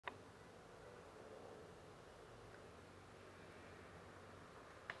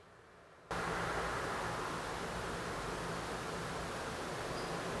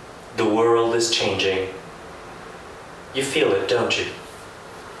The world is changing. You feel it, don't you?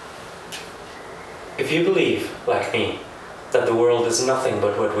 If you believe, like me, that the world is nothing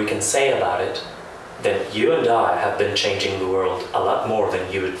but what we can say about it, then you and I have been changing the world a lot more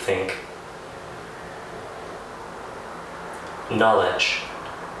than you would think. Knowledge,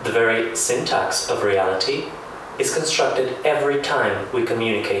 the very syntax of reality, is constructed every time we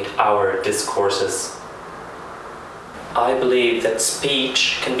communicate our discourses. I believe that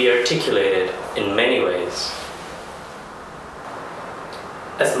speech can be articulated in many ways.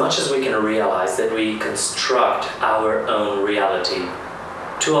 As much as we can realize that we construct our own reality,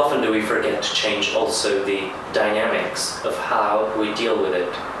 too often do we forget to change also the dynamics of how we deal with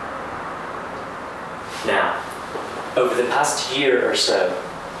it. Now, over the past year or so,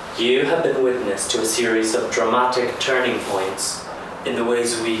 you have been witness to a series of dramatic turning points in the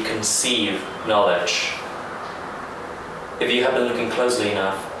ways we conceive knowledge. If you have been looking closely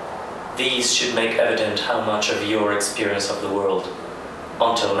enough, these should make evident how much of your experience of the world,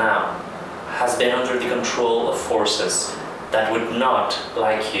 until now, has been under the control of forces that would not,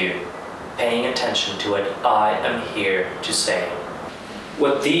 like you, paying attention to what I am here to say.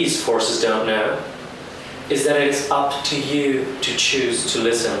 What these forces don't know is that it is up to you to choose to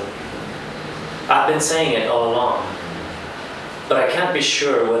listen. I've been saying it all along, but I can't be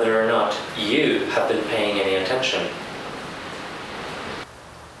sure whether or not you have been paying any attention.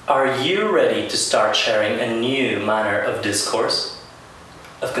 Are you ready to start sharing a new manner of discourse,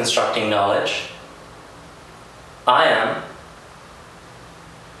 of constructing knowledge? I am.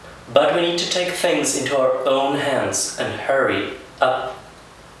 But we need to take things into our own hands and hurry up.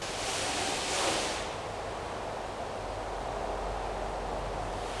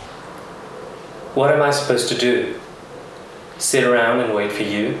 What am I supposed to do? Sit around and wait for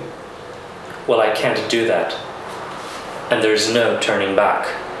you? Well, I can't do that. And there's no turning back.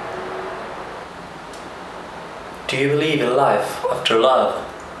 Do you believe in life after love?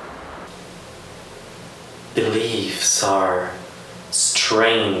 Beliefs are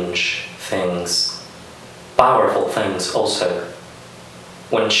strange things, powerful things also,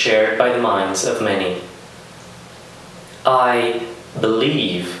 when shared by the minds of many. I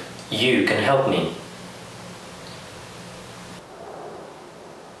believe you can help me.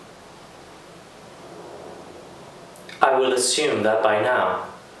 I will assume that by now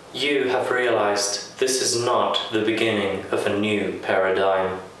you have realized this is not the beginning of a new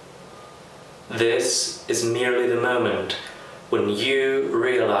paradigm. This is merely the moment when you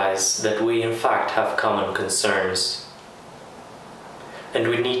realize that we in fact have common concerns. And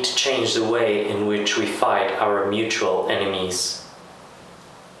we need to change the way in which we fight our mutual enemies.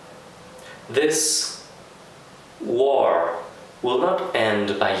 This war will not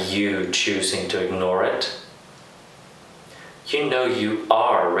end by you choosing to ignore it. You know you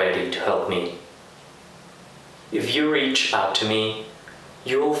are ready to help me. If you reach out to me,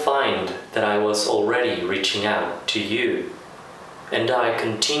 you will find that I was already reaching out to you, and I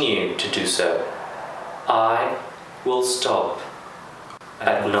continue to do so. I will stop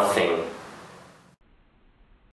at nothing.